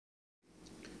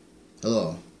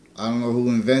Hello. I don't know who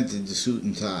invented the suit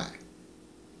and tie.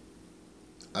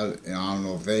 I don't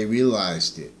know if they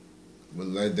realized it. What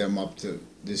led them up to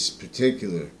this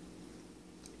particular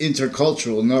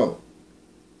intercultural note,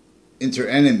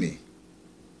 interenemy.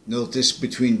 Note this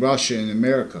between Russia and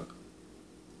America,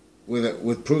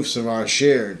 with proofs of our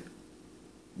shared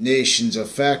nations of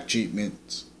fact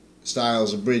treatment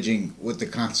styles abridging what the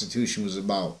Constitution was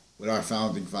about, what our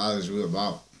founding fathers were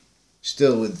about.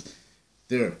 Still with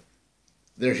their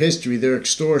history, their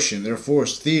extortion, their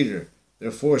forced theater,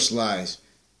 their forced lies,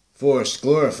 forced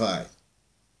glorified.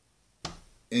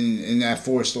 In that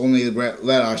forced only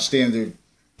let our standard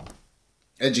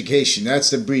education. That's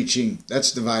the breaching.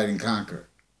 That's divide and conquer.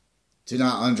 To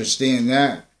not understand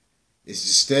that is to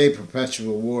stay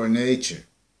perpetual war in nature.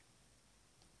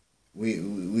 We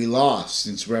lost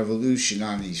since revolution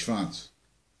on these fronts.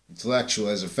 Intellectual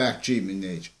as a fact treatment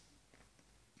nature.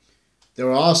 There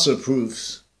are also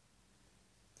proofs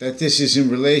that this is in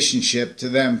relationship to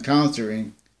them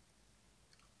countering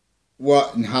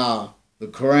what and how the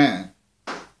Quran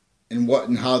and what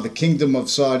and how the Kingdom of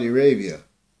Saudi Arabia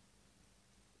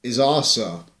is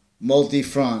also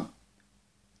multi-front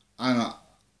on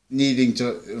needing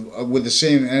to with the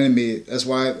same enemy. That's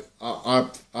why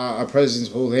our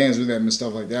presidents hold hands with them and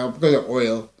stuff like that, because of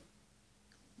oil.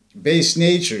 Base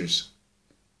natures,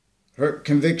 hurt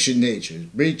conviction natures,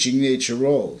 breaching nature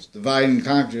roles, divide and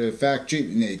conquer fact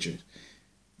treatment natures,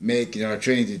 making our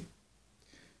trained to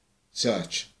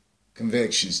such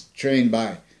convictions, trained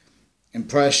by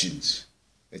impressions.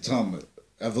 They tell them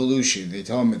evolution. They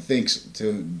tell them it thinks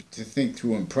to think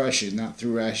through impression, not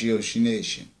through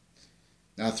ratiocination,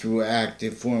 not through an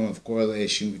active form of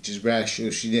correlation, which is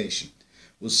ratiocination.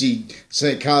 We'll see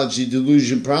psychology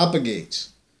delusion propagates.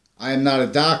 I am not a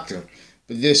doctor,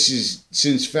 but this is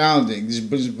since founding. This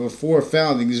was before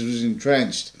founding. This was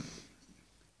entrenched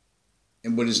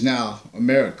in what is now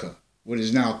America, what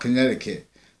is now Connecticut.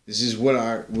 This is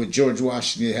what George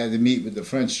Washington had to meet with the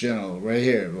French general right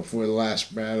here before the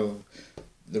last battle,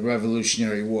 the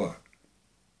Revolutionary War.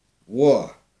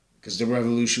 War, because the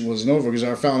revolution wasn't over, because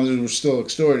our founders were still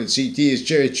extorted. CT is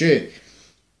cherry cherry.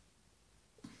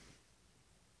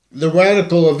 The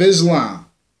radical of Islam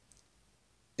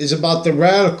is about the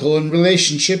radical in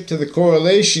relationship to the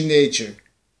correlation nature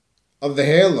of the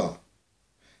halo.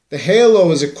 The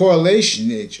halo is a correlation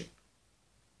nature.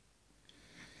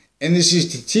 And this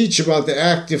is to teach about the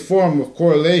active form of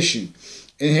correlation,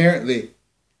 inherently,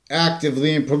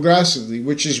 actively, and progressively,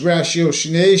 which is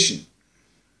ratiocination.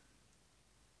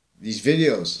 These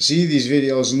videos, see these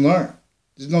videos and learn.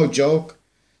 There's no joke.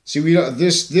 See,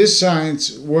 this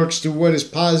science works through what is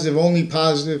positive, only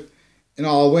positive, in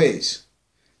all ways.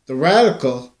 The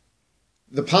radical,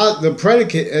 the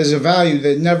predicate is a value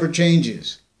that never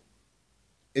changes.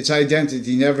 Its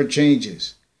identity never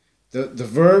changes. The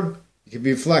verb can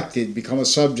be reflected, become a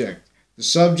subject. The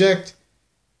subject,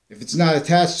 if it's not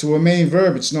attached to a main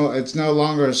verb, it's no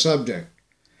longer a subject.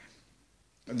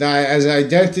 As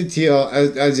identities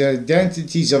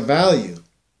of value,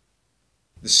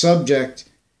 the subject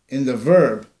and the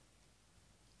verb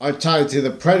are tied to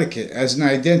the predicate as an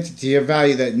identity of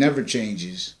value that never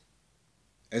changes,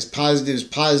 as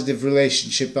positive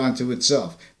relationship unto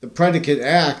itself. The predicate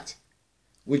act,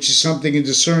 which is something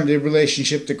discerned in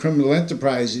relationship to criminal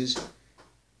enterprises,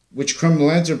 which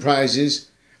criminal enterprises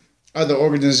are the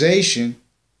organization,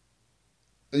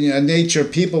 a nature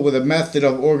of people with a method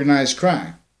of organized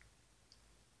crime,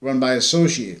 run by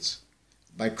associates,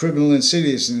 by criminal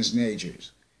insidiousness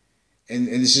natures. And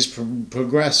this is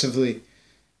progressively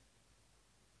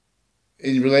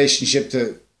in relationship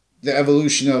to the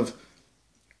evolution of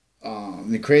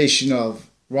the creation of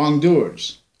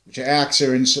wrongdoers, which are acts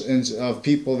of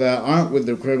people that aren't with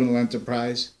the criminal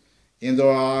enterprise and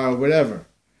or are whatever.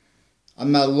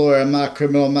 I'm not a lawyer, I'm not a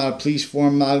criminal, I'm not a police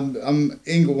form, I'm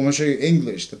English. I'm going to show you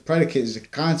English. The predicate is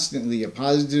constantly a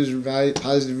positive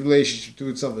relationship to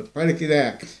itself. The predicate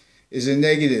act is a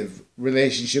negative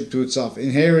relationship to itself,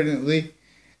 inherently,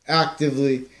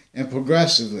 actively, and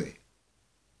progressively.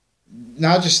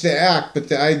 Not just the act, but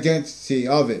the identity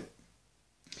of it.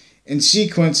 And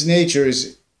sequence nature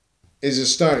is a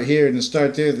start here and a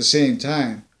start there at the same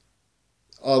time.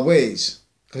 Always.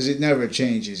 Because it never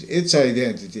changes. Its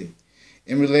identity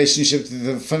in relationship to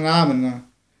the phenomena,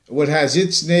 what has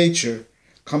its nature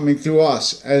coming through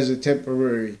us as a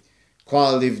temporary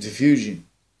quality of diffusion,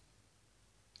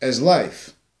 as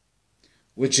life,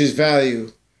 which is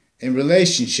value in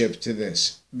relationship to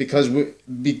this, because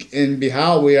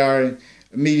how we are in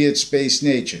immediate space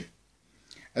nature,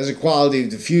 as a quality of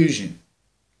diffusion,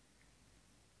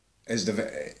 as the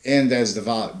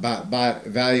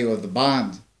value of the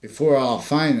bond before all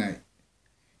finite,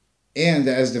 and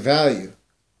as the value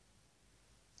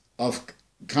of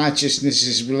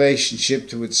consciousness's relationship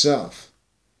to itself,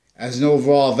 as an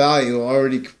overall value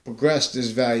already progressed as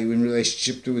value in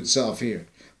relationship to itself here.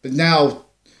 But now,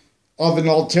 of an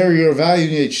ulterior value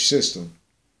nature system.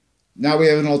 Now we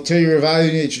have an ulterior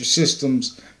value nature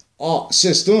systems,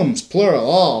 plural,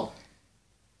 all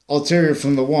ulterior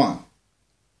from the one.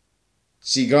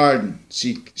 See garden.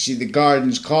 See the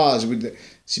garden's cause.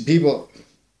 See people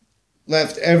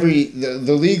left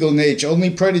the legal nature.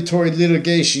 Only predatory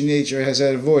litigation nature has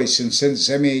had a voice since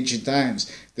semi-ancient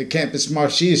times. The campus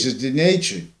Marcius is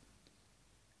denatured.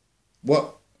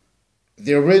 What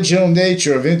the original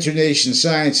nature of internation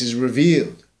science is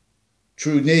revealed.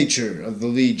 True nature of the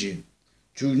Legion.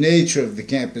 True nature of the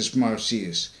campus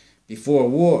Marcius before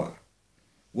war.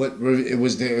 It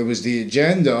was the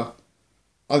agenda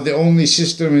of the only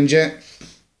system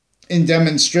in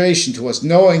demonstration to us,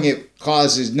 knowing it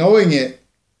causes, knowing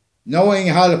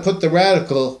how to put the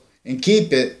radical and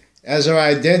keep it as our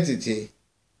identity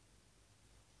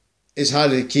is how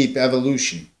to keep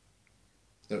evolution.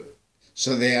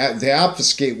 So they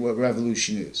obfuscate what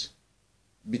revolution is.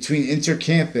 Between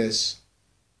inter-campus,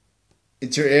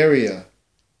 inter-area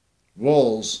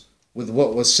roles with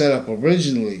what was set up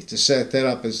originally to set that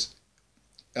up as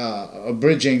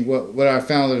abridging what our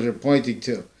founders are pointing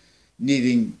to,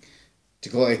 needing to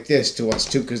go like this to us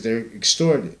too, because they're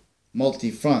extorted,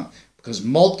 multi-front, because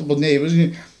multiple neighbors,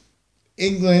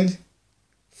 England,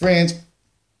 France,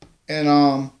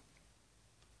 and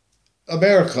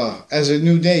America as a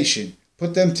new nation,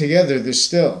 put them together,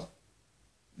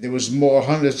 there was more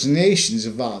hundreds of nations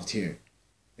involved here,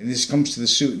 and this comes to the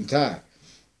suit and tie,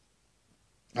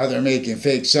 how they're making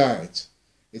fake sides.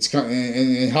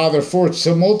 And how they're forced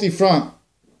to multi-front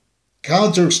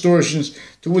counter extortions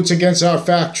to what's against our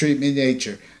fact treatment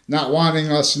nature, not wanting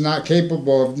us, not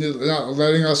capable of not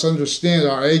letting us understand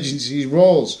our agency's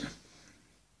roles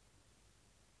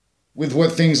with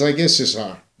what things like ISIS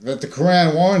are, that the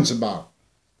Quran warns about.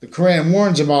 The Quran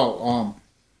warns about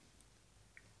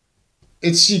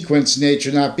its sequence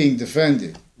nature not being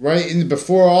defended, right? And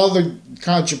before all the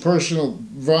controversial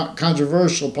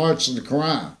parts of the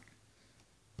Quran.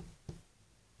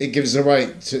 It gives the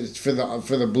right for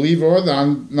the believer or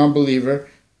the non-believer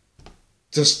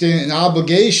to stand an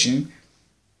obligation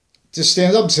to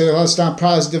stand up and say, "Well, that's not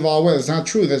positive all the way. That's not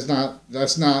true. That's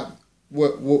not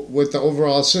what the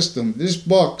overall system." There's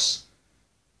books,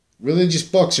 religious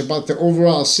books about the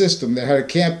overall system that had a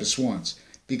campus once,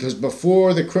 because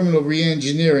before the criminal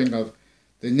re-engineering of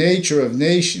the nature of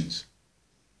nations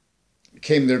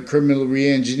came their criminal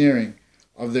re-engineering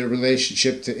of their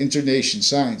relationship to internation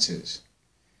sciences.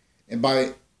 And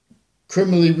by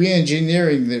criminally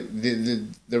re-engineering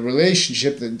the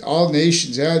relationship that all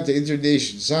nations had to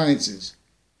internation sciences,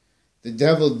 the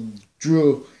devil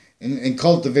drew and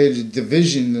cultivated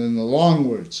division in the long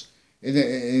words, in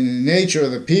the nature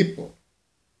of the people,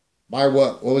 by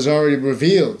what was already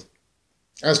revealed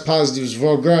as positive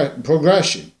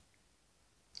progression,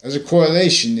 as a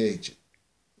correlation nature,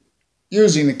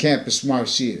 using the campus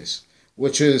Marcius,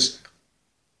 which is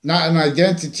not an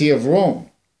identity of Rome,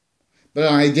 but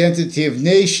an identity of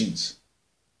nations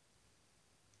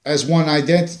as one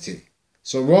identity.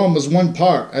 So Rome was one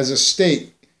part as a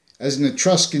state, as an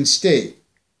Etruscan state,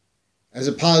 as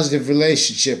a positive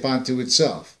relationship unto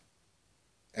itself,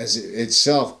 as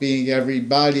itself being every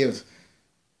body of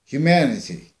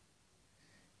humanity,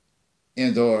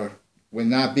 and or when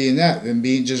not being that, then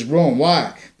being just Rome.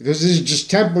 Why? Because this is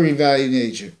just temporary value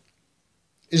nature.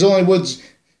 Is only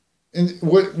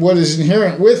what is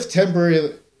inherent with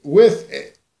temporary, with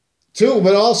it too,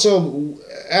 but also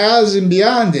as and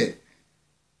beyond it,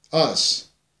 us,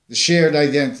 the shared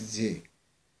identity.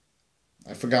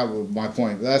 I forgot what my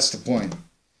point, but that's the point.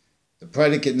 The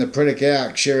predicate and the predicate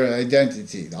act share an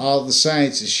identity. All the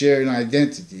sciences share an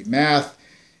identity. Math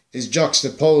is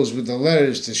juxtaposed with the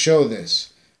letters to show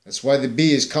this. That's why the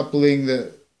B is coupling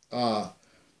the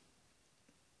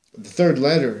third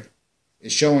letter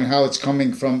is showing how it's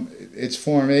coming from its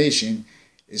formation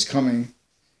is coming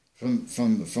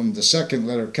from the second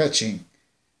letter catching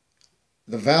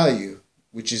the value,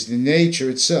 which is the nature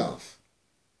itself,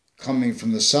 coming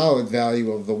from the solid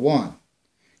value of the one,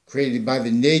 created by the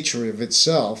nature of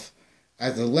itself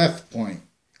at the left point,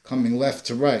 coming left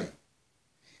to right.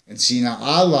 And see now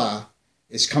Allah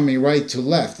is coming right to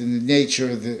left in the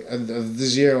nature of the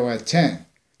 0 at 10,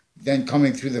 then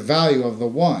coming through the value of the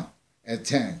 1 at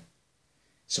 10.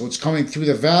 So it's coming through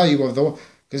the value of the 1,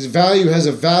 because value has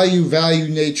a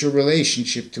value-nature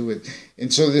relationship to it.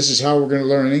 And so this is how we're going to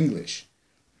learn English.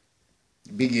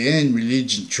 Begin,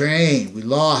 religion train. We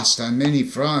lost on many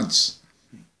fronts.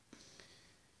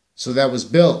 So that was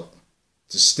built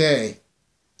to stay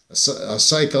a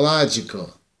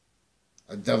psychological,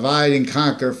 a divide and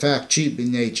conquer, fact,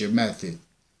 cheaping nature method.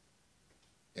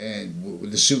 And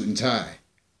with the suit and tie.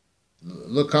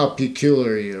 Look how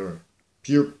peculiar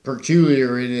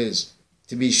it is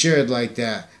to be shared like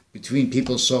that between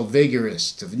people so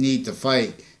vigorous to need to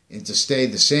fight and to stay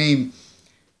the same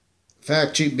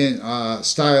fact treatment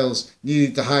styles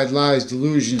needed to hide lies,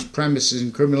 delusions, premises,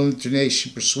 and criminal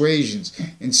inclination persuasions,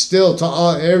 and still to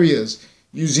all areas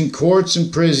using courts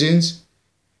and prisons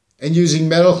and using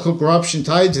medical corruption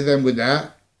tied to them with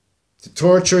that to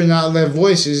torture and not let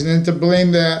voices, and then to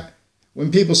blame that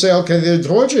when people say, okay, they're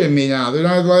torturing me now, they're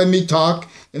not letting me talk,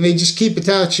 and they just keep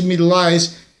attaching me to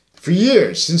lies for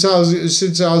years. Since I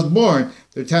was born,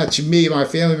 they're attaching me, my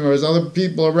family members, other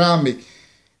people around me,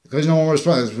 because no one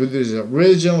responds. There's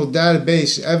original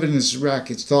database evidence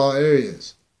rackets to all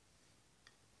areas.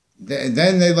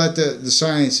 Then they let the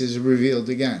sciences revealed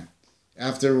again,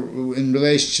 after in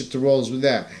relationship to roles with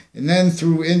that, and then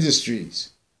through industries,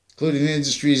 including the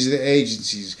industries of the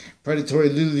agencies, predatory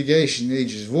litigation,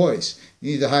 nature's voice.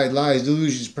 You need to hide lies,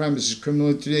 delusions, premises, criminal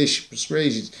inclination,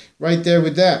 persuasions. Right there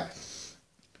with that.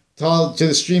 To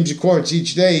the streams of courts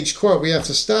each day, each court we have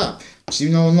to stop. See,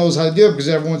 no one knows how to do it because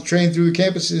everyone's trained through the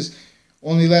campuses.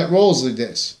 Only let roles like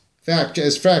this. Fact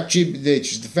cheap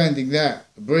natures defending that.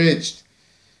 Abridged.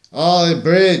 All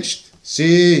abridged.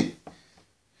 See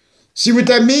what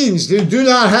that means? They do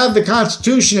not have the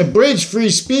Constitution abridged free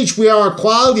speech. We are a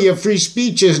quality of free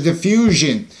speech as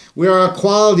diffusion. We are a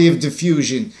quality of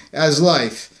diffusion as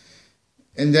life.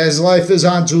 And as life is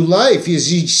unto life,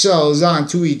 as each cell is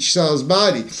unto each cell's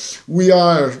body. We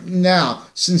are now,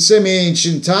 since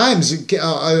semi-ancient times,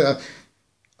 a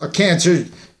cancer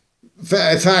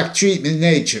fact treatment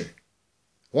nature.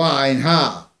 Why and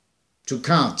how? To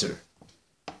counter.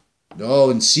 Go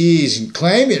and seize and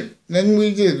claim it. Then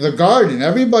we did the garden.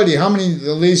 Everybody, how many,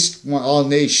 at least all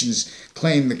nations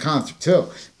claim the counter too,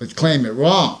 but claim it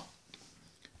wrong.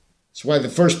 That's why the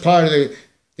first part of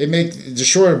they make the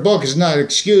shorter book is not an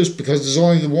excuse because there's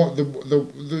only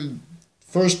the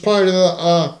first part of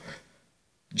the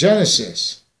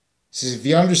Genesis. It says if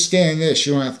you understand this,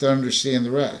 you don't have to understand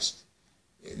the rest.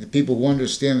 The people who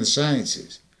understand the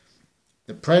sciences.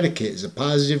 The predicate is a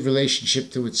positive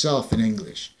relationship to itself in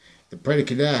English. The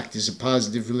predicate act is a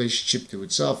positive relationship to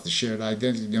itself, the shared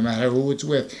identity, no matter who it's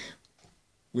with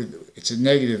it's a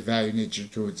negative value nature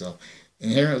to itself.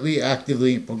 Inherently,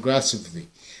 actively, and progressively.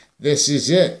 This is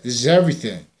it. This is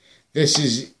everything. This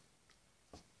is,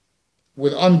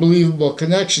 with unbelievable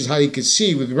connections, how you can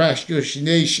see with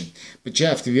ratiocination. But you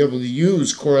have to be able to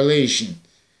use correlation.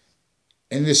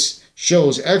 And this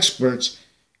shows experts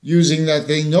using that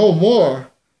they know more,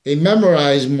 they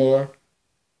memorize more,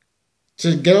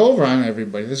 to get over on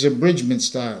everybody. There's abridgment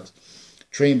styles.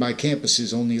 Trained by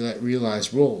campuses only let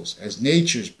realize roles as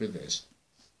natures for this.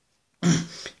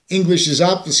 English is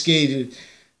obfuscated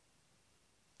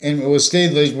and was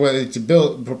stabilized to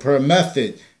build per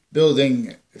method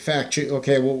building factory.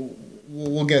 Okay,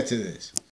 we'll get to this.